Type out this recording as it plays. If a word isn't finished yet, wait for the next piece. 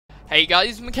Hey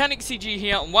guys, Mechanic CG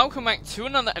here, and welcome back to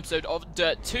another episode of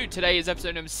Dirt 2. Today is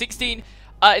episode number 16.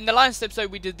 In the last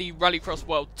episode we did the Rallycross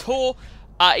World Tour.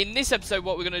 In this episode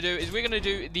what we're going to do is we're going to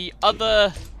do the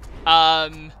other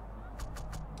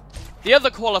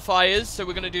qualifiers. So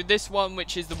we're going to do this one,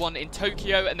 which is the one in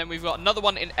Tokyo, and then we've got another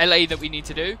one in LA that we need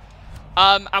to do.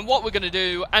 And what we're going to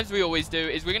do, as we always do,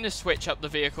 is we're going to switch up the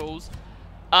vehicles.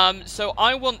 So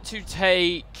I want to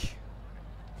take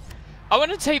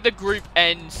the Group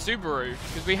N Subaru,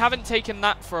 because we haven't taken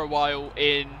that for a while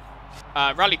in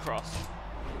Rallycross.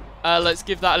 Let's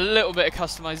give that a little bit of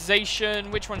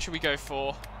customization. Which one should we go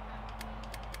for?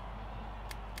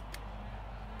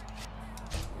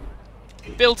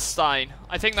 Bildstein.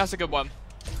 I think that's a good one.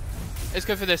 Let's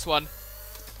go for this one.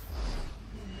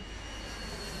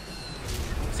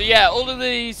 So yeah, all of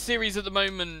the series at the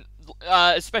moment,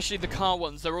 especially the car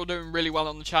ones, they're all doing really well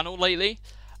on the channel lately.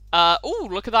 Oh,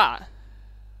 look at that.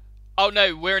 Oh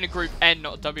no, we're in a Group N,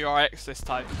 not a WRX this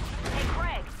time. Hey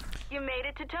Craig, you made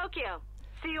it to Tokyo.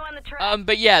 See you on the track.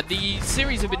 But yeah, the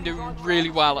series have been doing really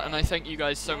well, and I thank you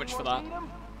guys so much for that.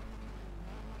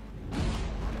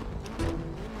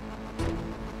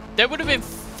 There would have been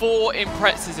 4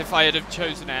 Mcraes if I had have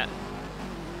chosen it.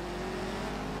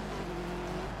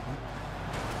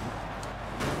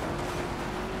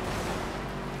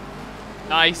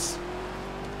 Nice.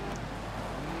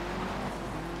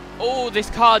 Oh, this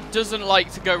car doesn't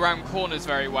like to go around corners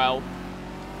very well.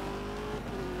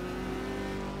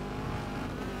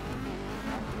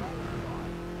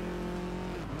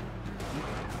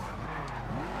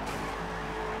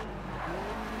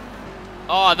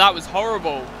 Oh, that was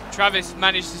horrible. Travis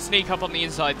managed to sneak up on the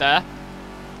inside there.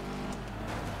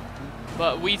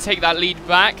 But we take that lead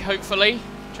back, hopefully.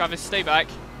 Travis, stay back.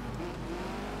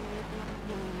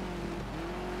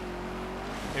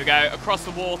 Here we go, across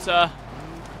the water.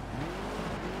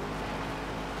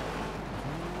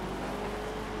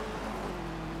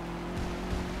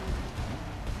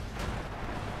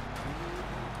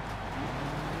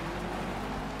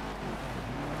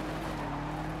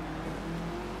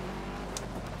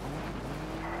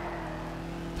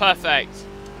 Perfect.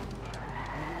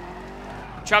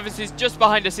 Travis is just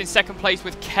behind us in second place,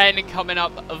 with Ken coming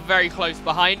up very close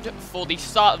behind for the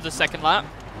start of the second lap.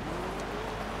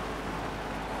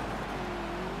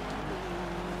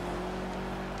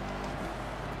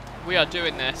 We are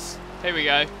doing this. Here we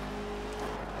go.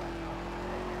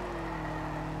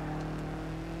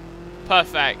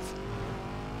 Perfect.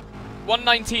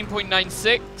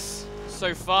 119.96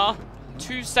 so far.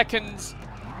 2 seconds.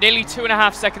 Nearly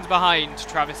 2.5 seconds behind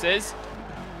Travis is.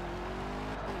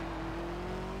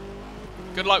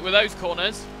 Good luck with those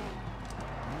corners.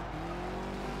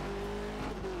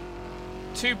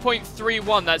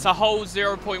 2.31, that's a whole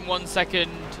 0.1 second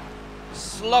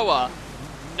slower.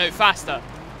 No, faster.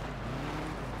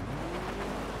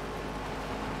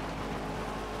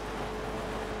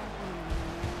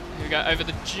 Here we go, over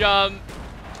the jump.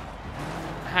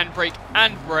 Handbrake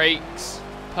and brakes.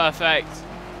 Perfect.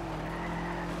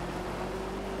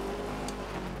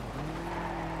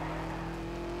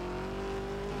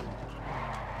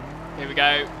 Here we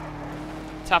go.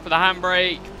 Tap of the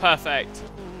handbrake. Perfect.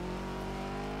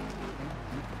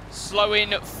 Slow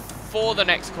in for the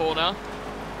next corner.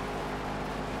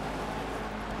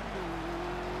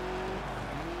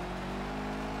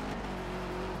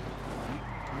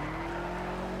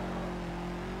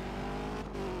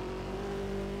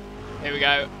 Here we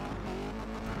go.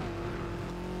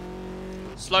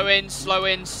 Slow in, slow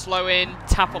in, slow in.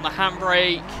 Tap on the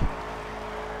handbrake.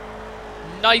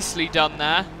 Nicely done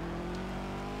there.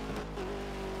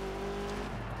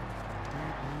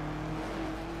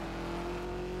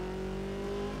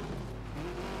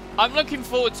 I'm looking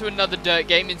forward to another Dirt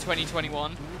game in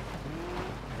 2021.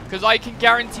 Because I can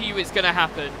guarantee you it's going to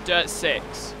happen. Dirt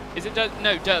 6. Is it Dirt?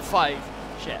 No, Dirt 5.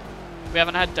 Shit. We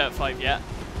haven't had Dirt 5 yet.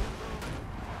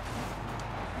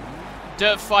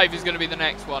 Dirt 5 is going to be the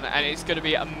next one, and it's going to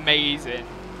be amazing.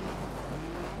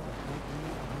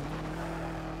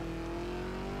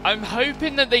 I'm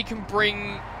hoping that they can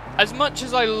bring, as much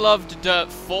as I loved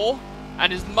Dirt 4,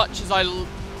 and as much as I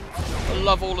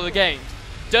love all of the games,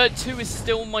 Dirt 2 is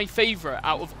still my favourite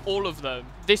out of all of them.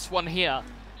 This one here.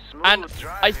 And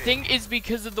I think it's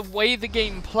because of the way the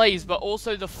game plays, but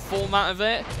also the format of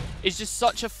it is just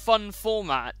such a fun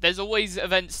format. There's always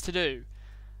events to do.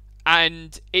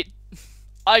 And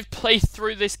I've played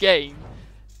through this game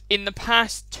in the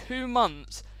past 2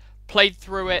 months, played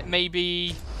through it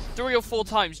maybe 3 or 4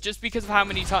 times, just because of how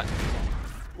many times,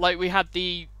 like, we had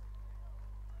the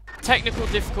technical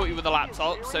difficulty with the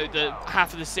laptop, so the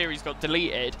half of the series got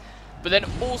deleted. But then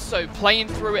also playing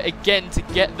through it again to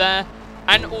get there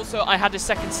And also, I had a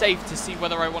second save to see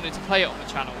whether I wanted to play it on the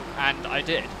channel, and I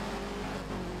did.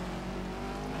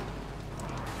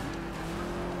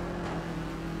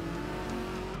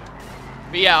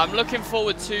 But yeah, I'm looking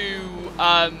forward to,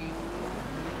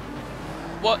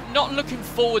 not looking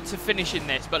forward to finishing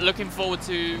this, but looking forward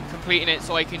to completing it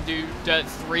so I can do Dirt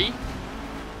 3.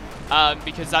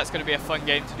 Because that's going to be a fun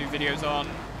game to do videos on.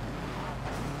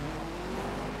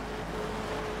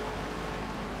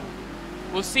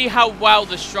 We'll see how well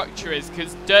the structure is,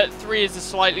 because Dirt 3 is a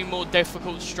slightly more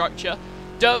difficult structure.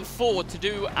 Dirt 4 to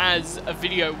do as a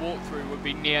video walkthrough would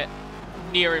be near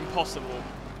impossible,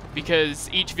 because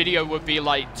each video would be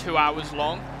like 2 hours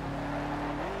long.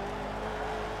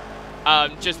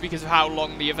 Just because of how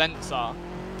long the events are.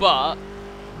 But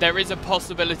there is a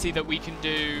possibility that we can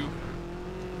do,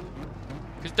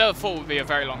 because Dirt 4 would be a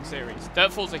very long series.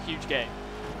 Dirt 4 is a huge game.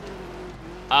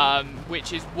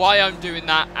 Which is why I'm doing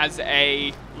that as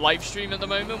a live stream at the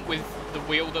moment with the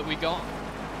wheel that we got.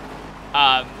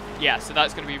 Yeah, so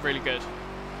that's going to be really good.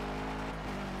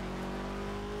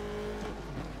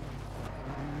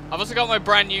 I've also got my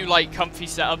brand new, like, comfy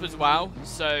setup as well.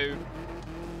 So,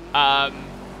 I'm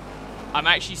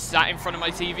actually sat in front of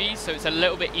my TV, so it's a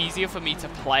little bit easier for me to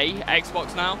play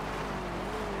Xbox now.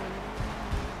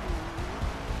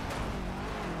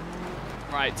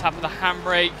 Right, tap of the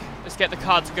handbrake. Let's get the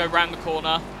car to go round the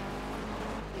corner.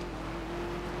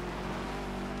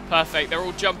 Perfect, they're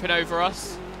all jumping over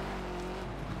us.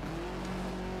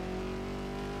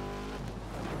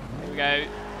 Here we go.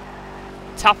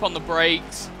 Tap on the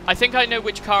brakes. I think I know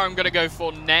which car I'm going to go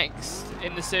for next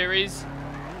in the series.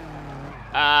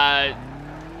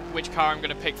 Which car I'm going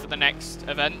to pick for the next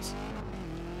event.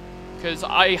 Because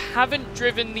I haven't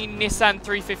driven the Nissan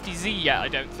 350Z yet, I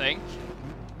don't think.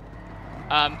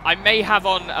 I may have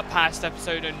on a past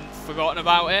episode and forgotten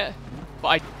about it, but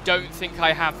I don't think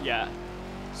I have yet.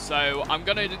 So I'm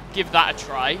going to give that a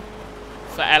try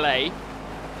for LA.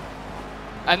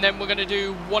 And then we're going to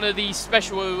do one of the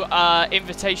special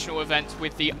invitational events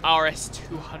with the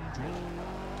RS200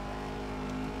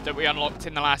 that we unlocked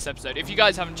in the last episode. If you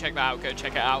guys haven't checked that out, go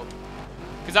check it out.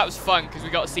 Because that was fun, because we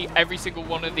got to see every single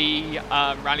one of the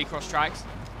rallycross tracks.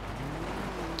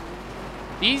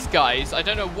 These guys, I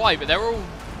don't know why, but they're all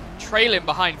trailing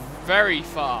behind very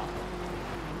far.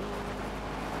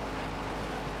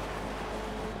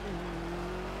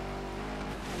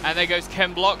 And there goes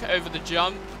Ken Block over the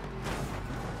jump.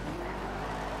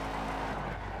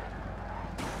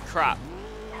 Crap.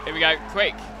 Here we go,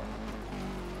 quick.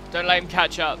 Don't let him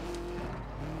catch up.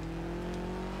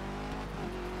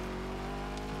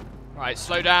 Right,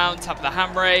 slow down, tap the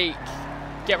handbrake.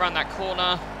 Get around that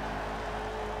corner.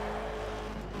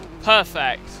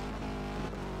 Perfect.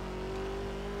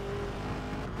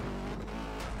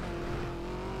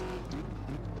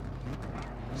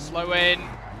 Slow in.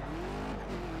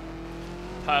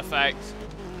 Perfect.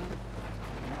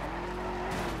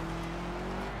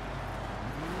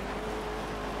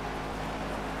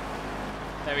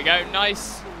 There we go,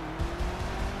 nice.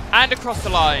 And across the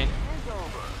line.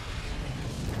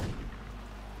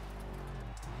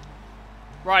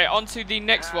 Right, on to the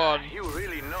next one. You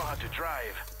really know how to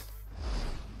drive.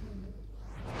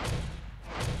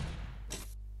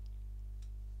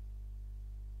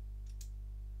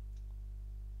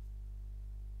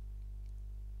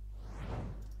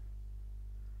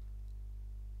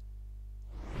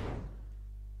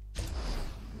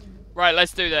 Right,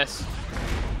 let's do this.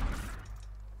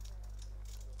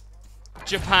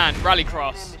 Japan,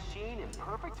 Rallycross.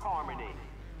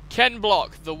 Ken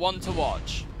Block, the one to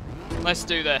watch. Let's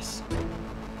do this.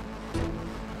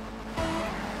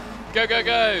 Go, go,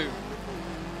 go.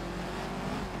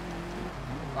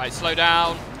 Right, slow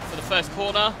down for the first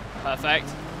corner. Perfect.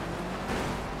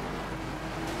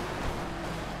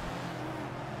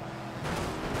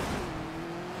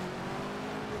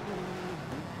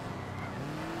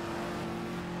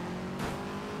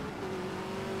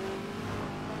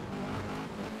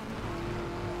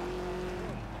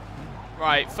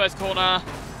 Right, first corner,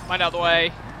 mind out the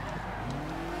way.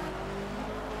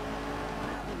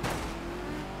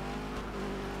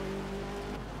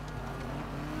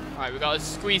 Right, we've got to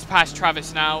squeeze past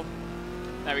Travis now.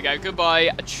 There we go,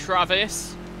 goodbye,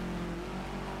 Travis.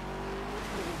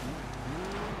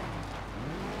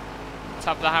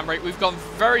 Tap of the handbrake. We've gone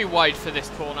very wide for this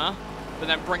corner, but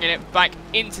then bringing it back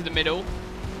into the middle.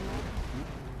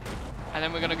 And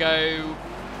then we're going to go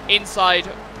inside,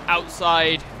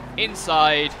 outside,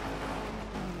 inside,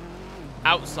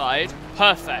 outside.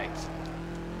 Perfect.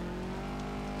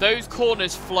 Those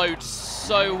corners flowed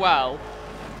so well.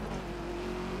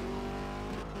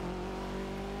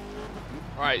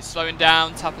 Right, slowing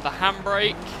down, tap of the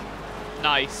handbrake.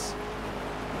 Nice.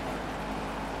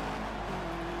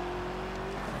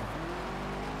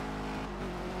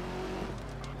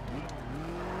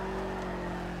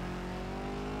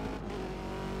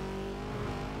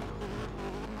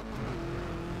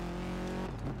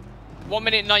 One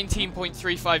minute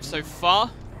 19.35 so far.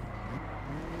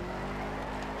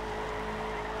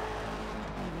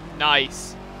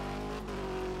 Nice.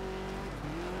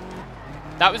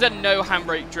 That was a no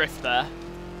handbrake drift there.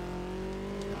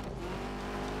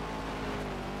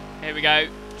 Here we go.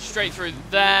 Straight through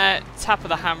there. Tap of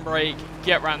the handbrake.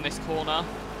 Get around this corner.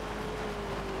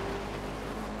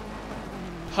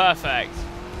 Perfect.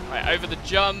 Right, over the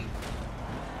jump.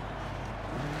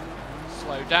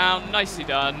 Slow down. Nicely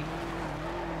done.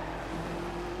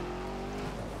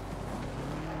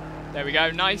 There we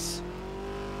go. Nice.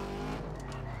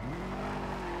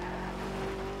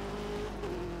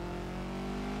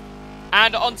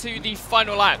 And onto the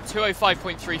final lap,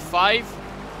 2:05.35,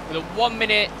 with a 1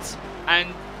 minute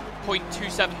and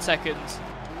 0.27 seconds.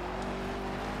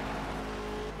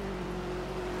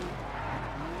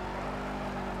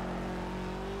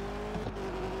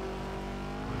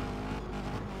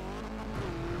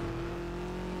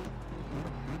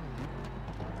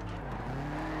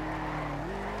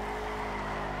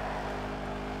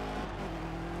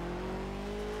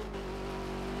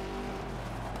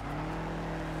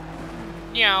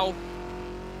 Meow.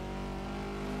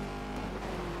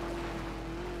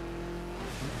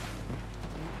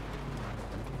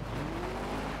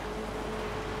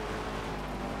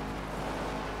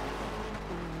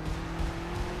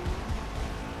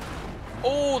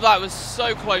 Oh, that was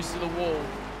so close to the wall.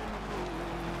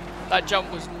 That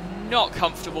jump was not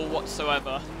comfortable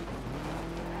whatsoever.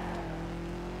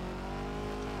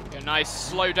 Okay, nice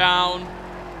slow down.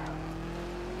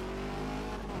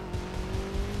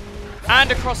 And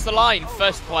across the line,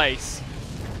 first place.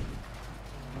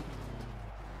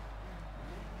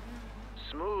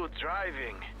 Smooth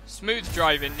driving. Smooth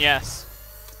driving, yes.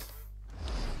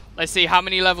 Let's see, how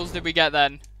many levels did we get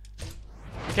then?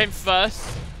 We came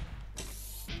first.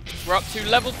 We're up to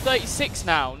level 36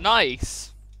 now.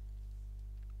 Nice.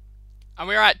 And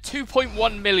we're at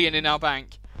 2.1 million in our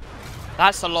bank.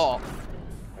 That's a lot.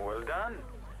 Well done.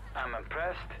 I'm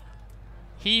impressed.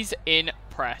 He's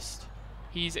impressed.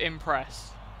 He's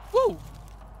impressed. Woo!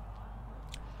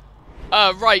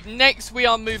 Right, next we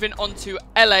are moving on to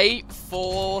LA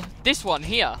for this one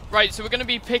here. Right, so we're going to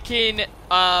be picking,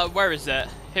 where is it?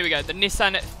 Here we go, the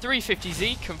Nissan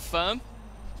 350Z, confirm.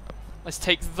 Let's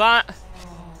take that.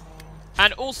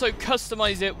 And also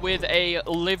customize it with a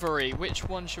livery. Which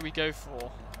one should we go for?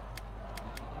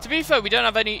 To be fair, we don't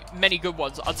have many good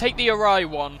ones. I'll take the Arai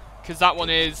one, because that one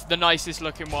is the nicest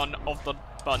looking one of the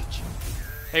bunch.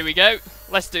 Here we go.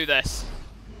 Let's do this.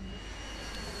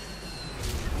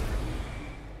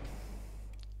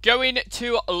 Going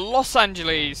to Los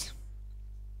Angeles.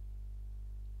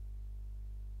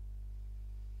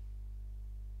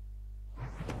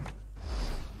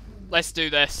 Let's do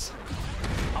this.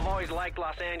 I've always liked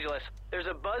Los Angeles. There's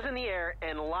a buzz in the air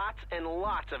and lots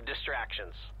of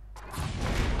distractions.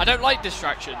 I don't like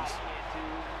distractions.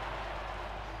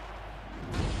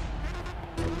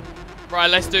 Right,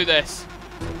 let's do this.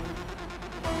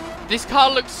 This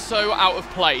car looks so out of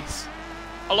place.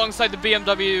 Alongside the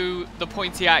BMW, the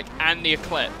Pontiac, and the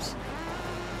Eclipse.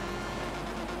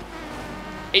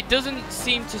 It doesn't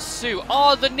seem to suit.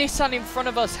 Oh, the Nissan in front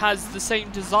of us has the same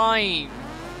design.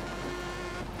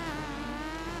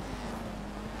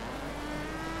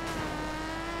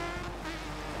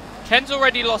 Ken's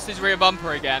already lost his rear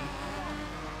bumper again.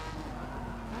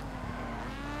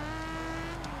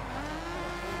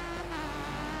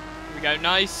 Here we go,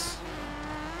 nice.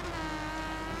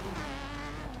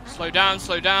 Slow down,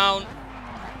 slow down.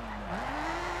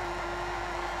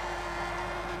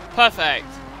 Perfect.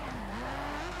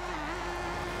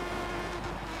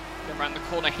 Get around the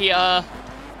corner here.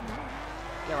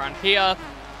 Get around here.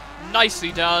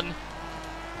 Nicely done.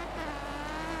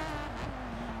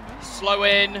 Slow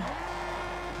in.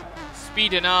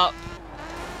 Speeding up.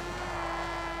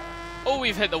 Oh,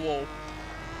 we've hit the wall.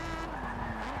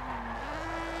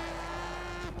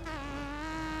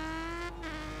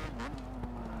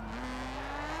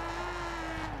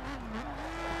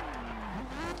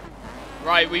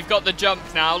 Right, we've got the jump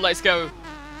now. Let's go.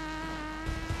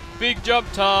 Big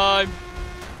jump time.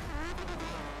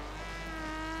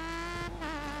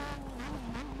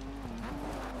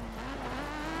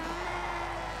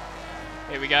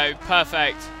 Here we go.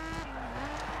 Perfect.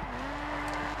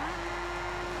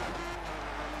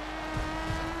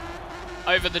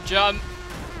 Over the jump.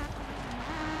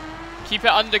 Keep it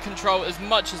under control as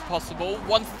much as possible.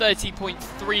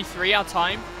 130.33 our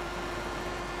time.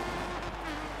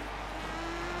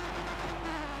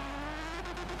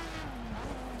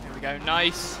 There we go,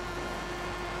 nice.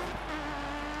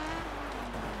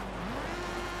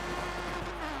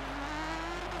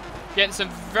 Getting some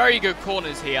very good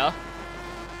corners here.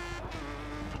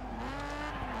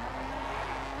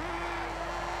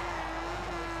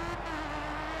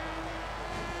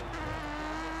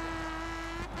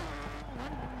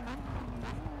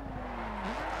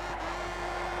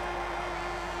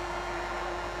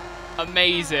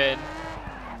 Amazing.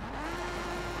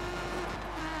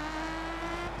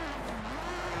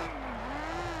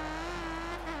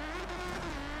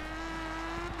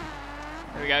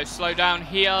 There we go, slow down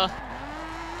here.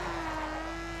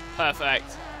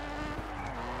 Perfect.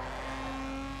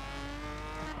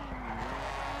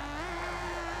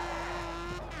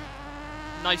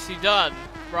 Nicely done.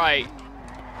 Right.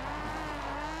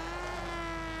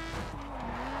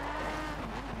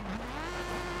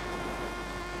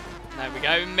 There we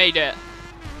go, made it.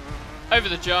 Over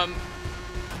the jump.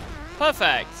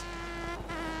 Perfect.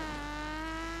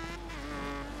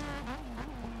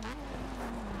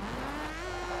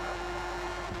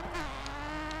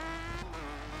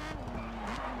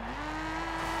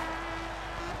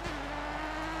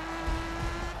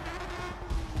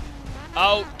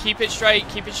 Oh, keep it straight,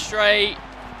 keep it straight.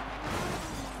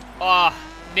 Ah,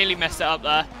 oh, nearly messed it up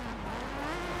there.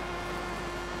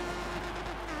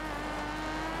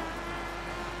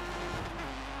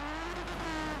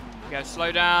 Go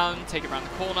slow down, take it around the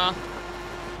corner.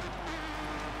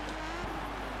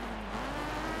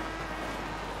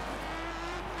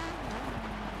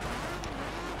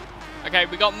 Okay,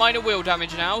 we got minor wheel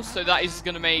damage now, so that is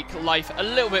going to make life a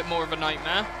little bit more of a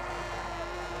nightmare.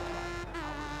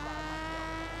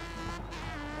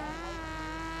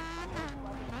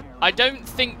 I don't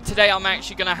think today I'm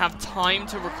actually going to have time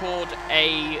to record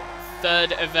a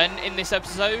third event in this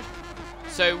episode.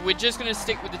 So we're just going to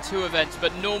stick with the 2 events,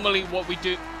 but normally what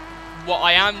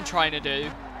I am trying to do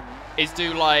is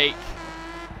do like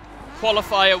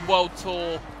qualifier world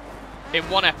tour in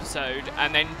one episode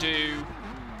and then do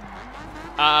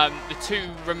the 2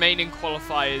 remaining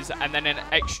qualifiers and then an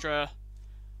extra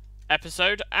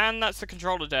episode, and that's the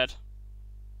controller dead.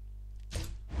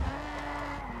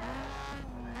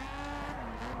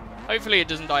 Hopefully it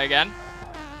doesn't die again.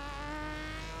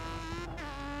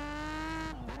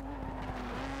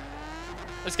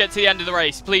 Let's get to the end of the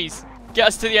race, please. Get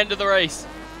us to the end of the race.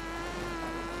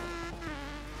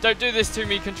 Don't do this to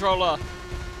me, controller.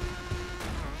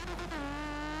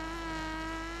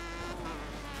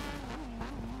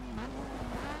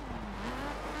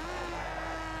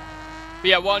 But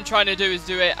yeah, what I'm trying to do is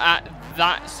do it at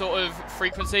that sort of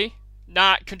frequency.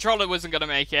 Nah, controller wasn't going to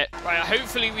make it. Right,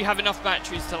 hopefully we have enough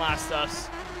batteries to last us.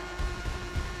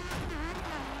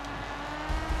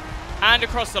 And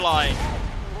across the line.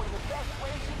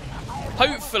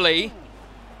 Hopefully.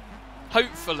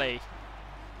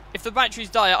 If the batteries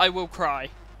die, I will cry.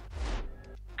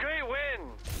 Great win!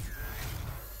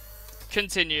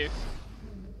 Continue.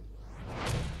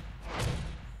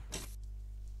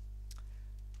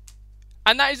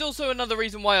 And that is also another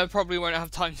reason why I probably won't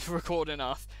have time to record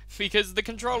enough. Because the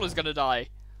controller's going to die.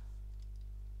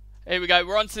 Here we go.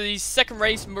 We're on to the second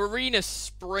race. Marina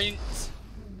Sprint.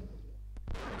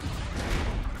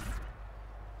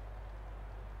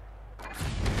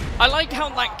 I like how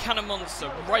that cannon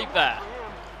monster right there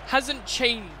hasn't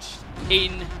changed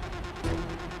in...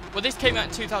 Well, this came out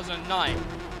in 2009.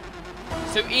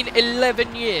 So in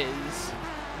 11 years,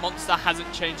 Monster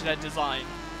hasn't changed their design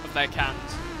of their cans.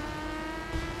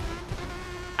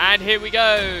 And here we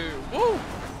go. Woo!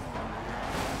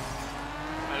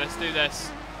 Right, let's do this.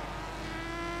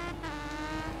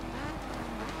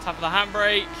 Tap of the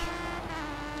handbrake.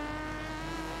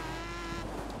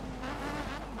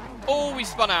 Oh, we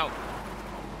spun out.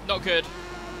 Not good.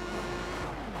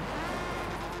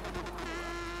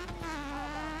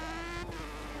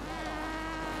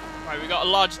 Right, we got a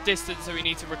large distance that we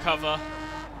need to recover.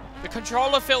 The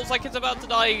controller feels like it's about to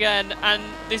die again, and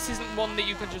this isn't one that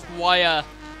you can just wire.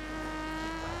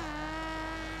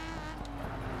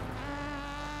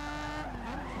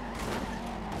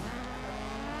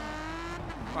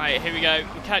 Right, here we go.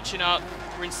 We're catching up.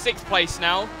 We're in 6th place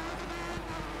now.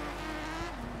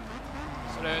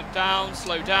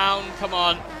 Slow down, come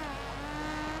on.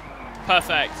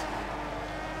 Perfect.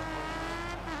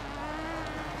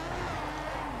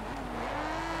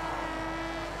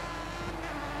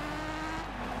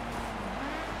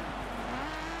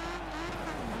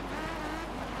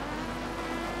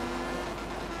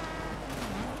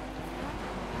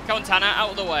 Come on, Tanner, out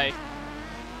of the way.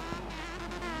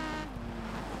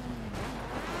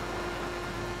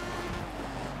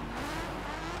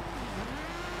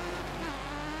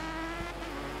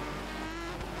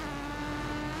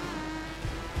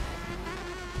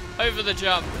 Over the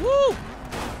jump. Woo!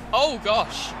 Oh,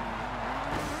 gosh.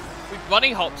 We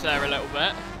bunny hopped there a little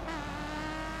bit.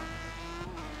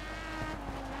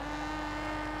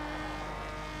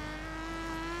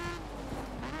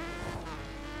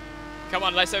 Come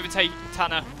on, let's overtake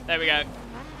Tanner. There we go.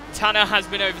 Tanner has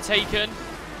been overtaken.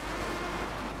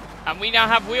 And we now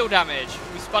have wheel damage.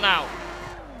 We spun out.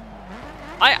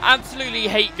 I absolutely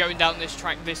hate going down this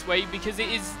track this way because it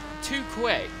is too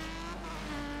quick.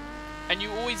 And you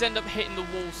always end up hitting the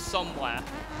wall somewhere.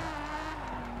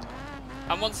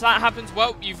 And once that happens,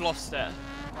 well, you've lost it.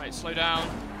 Right, slow down.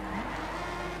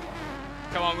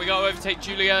 Come on, we got to overtake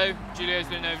Julio. Julio's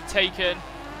been overtaken.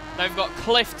 Now we've got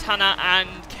Cliff, Tanner,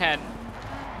 and Ken.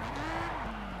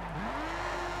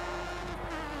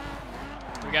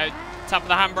 Here we go. Tap of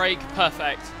the handbrake.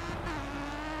 Perfect.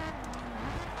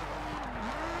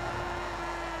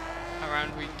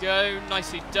 Around we go.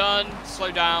 Nicely done.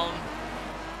 Slow down.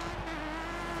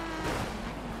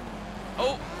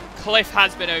 Oh, Cliff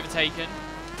has been overtaken.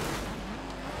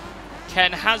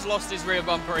 Ken has lost his rear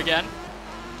bumper again.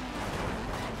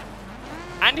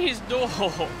 And his door.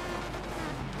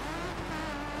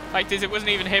 Fact is, it wasn't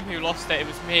even him who lost it, it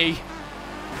was me.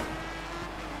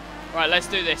 Right, let's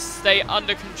do this. Stay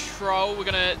under control. We're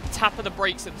going to tap of the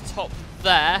brakes at the top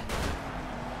there.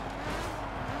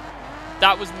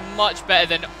 That was much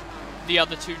better than the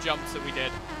other two jumps that we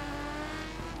did.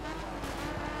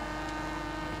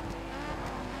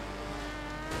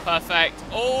 Perfect.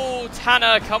 Oh,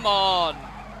 Tanner, come on.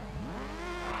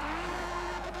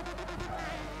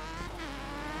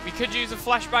 We could use a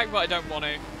flashback, but I don't want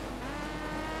to.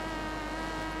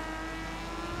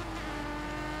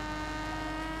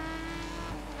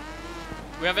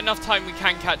 We have enough time, we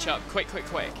can catch up. Quick, quick,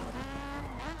 quick.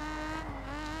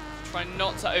 Try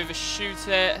not to overshoot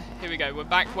it. Here we go, we're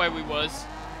back where we was.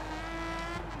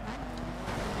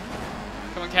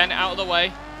 Come on, Ken, out of the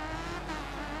way.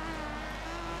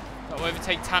 Got to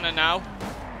overtake Tanner now.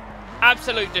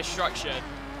 Absolute destruction.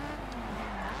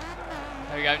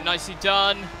 There we go, nicely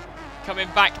done. Coming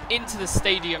back into the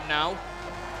stadium now.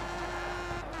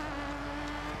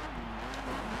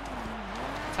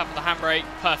 Tap of the handbrake,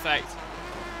 perfect.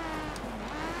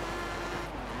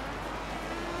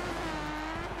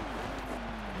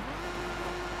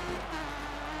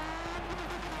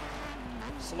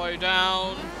 Slow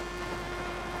down.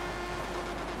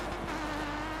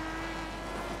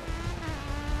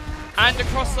 And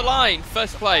across the line,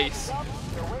 first place.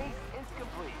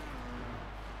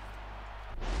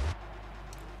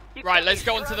 Right, let's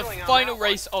go on to the final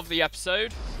race of the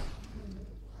episode.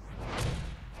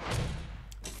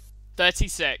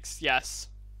 36, yes.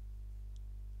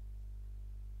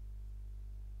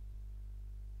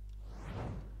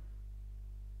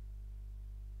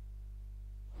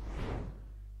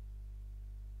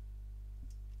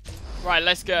 Right,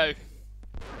 let's go.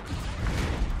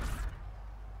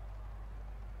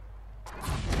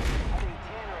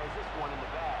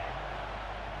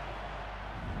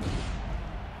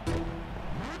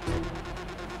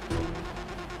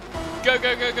 Go,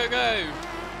 go, go, go, go.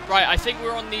 Right, I think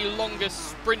we're on the longest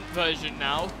sprint version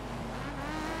now.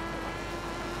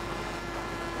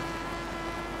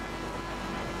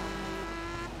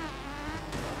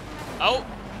 Oh.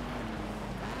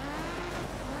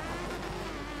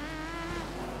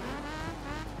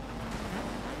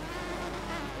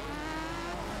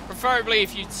 Preferably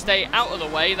if you'd stay out of the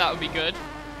way, that would be good.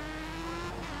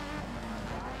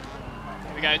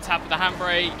 Here we go, tap of the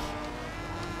handbrake.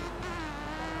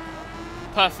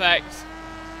 Perfect.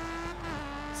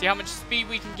 See how much speed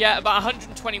we can get, about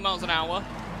 120 miles an hour.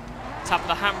 Tap of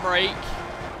the handbrake.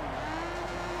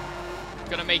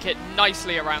 Gonna make it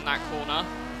nicely around that corner.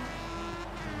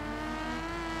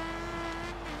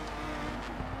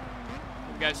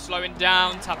 Here we go, slowing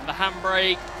down, tap of the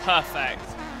handbrake. Perfect.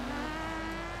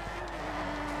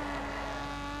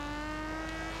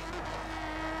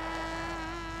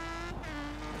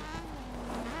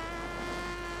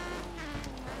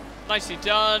 Nicely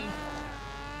done.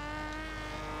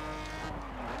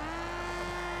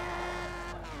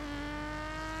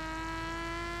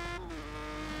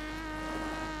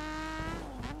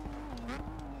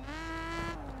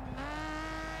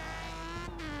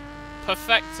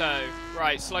 Perfecto.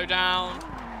 Right, slow down.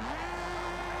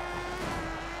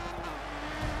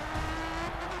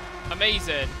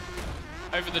 Amazing.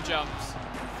 Over the jumps.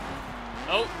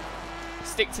 Oh.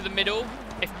 Stick to the middle,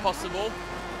 if possible.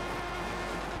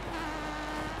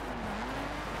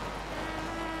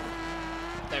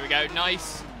 There we go,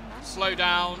 nice. Slow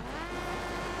down.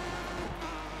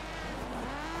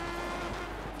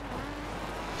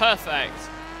 Perfect.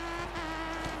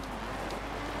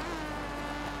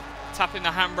 tapping the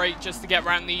handbrake just to get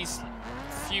around these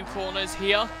few corners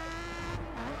here.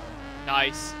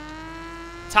 Nice.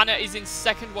 Tanner is in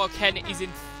second while Ken is in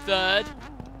third.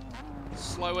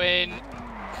 Slow in.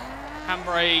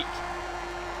 Handbrake.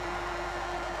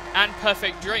 And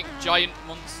perfect drink. Giant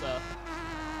monster.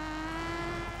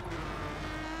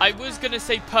 I was going to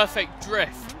say perfect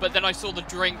drift, but then I saw the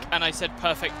drink and I said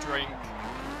perfect drink.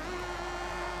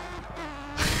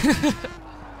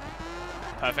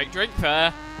 Perfect drink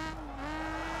there.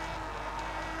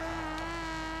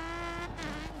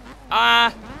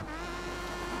 Ah.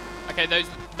 Okay,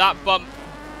 that bump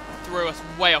threw us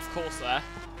way off course there.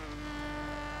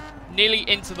 Nearly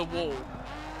into the wall.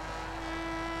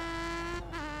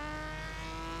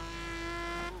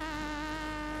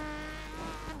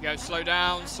 Go, slow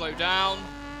down, slow down.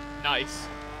 Nice.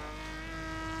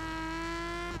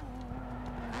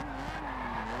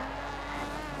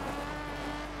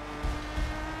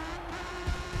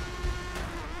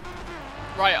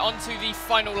 Right, on to the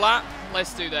final lap.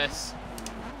 Let's do this.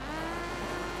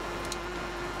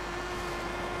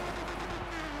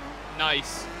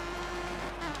 Nice.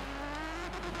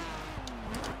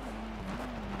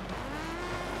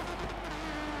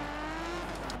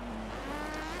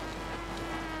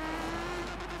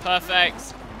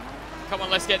 Perfect. Come on,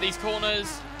 let's get these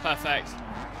corners. Perfect.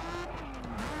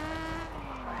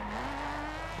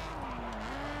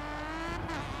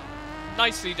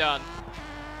 Nicely done.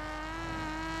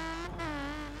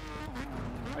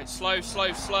 Right, slow,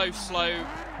 slow, slow, slow.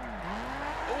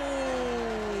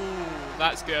 Ooh,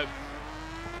 that's good.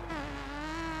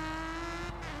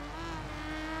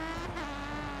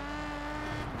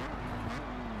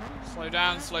 Slow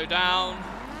down, slow down.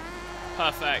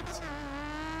 Perfect.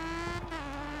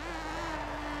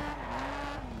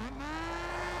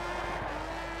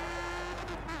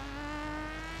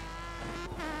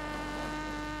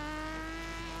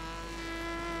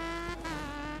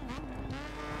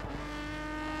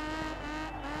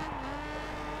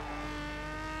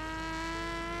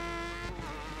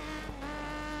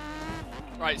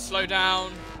 Right, slow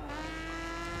down.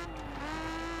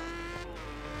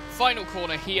 Final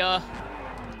corner here.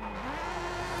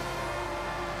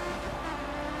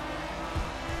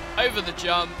 Over the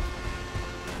jump.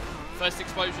 First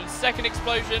explosion, second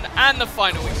explosion, and the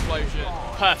final explosion.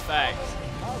 Perfect.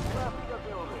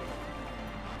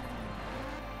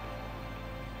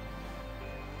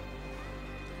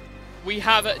 We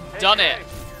have done it.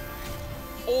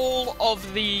 All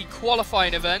of the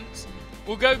qualifying events.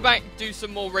 We'll go back, do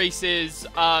some more races,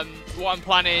 what I'm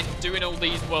planning, doing all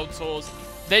these world tours,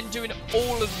 then doing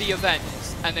all of the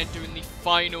events, and then doing the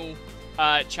final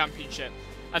championship.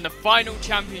 And the final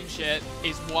championship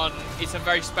is it's a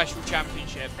very special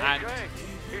championship, and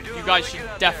you guys should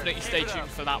definitely stay tuned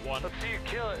for that one. Let's see you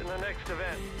kill it in the next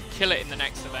event. Kill it in the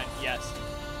next event, yes.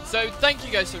 So thank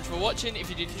you guys so much for watching. If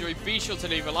you did enjoy, be sure to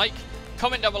leave a like.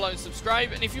 Comment down below and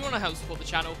subscribe, and if you want to help support the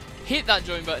channel, hit that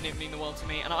join button, it would mean the world to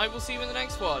me, and I will see you in the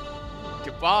next one.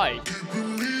 Goodbye.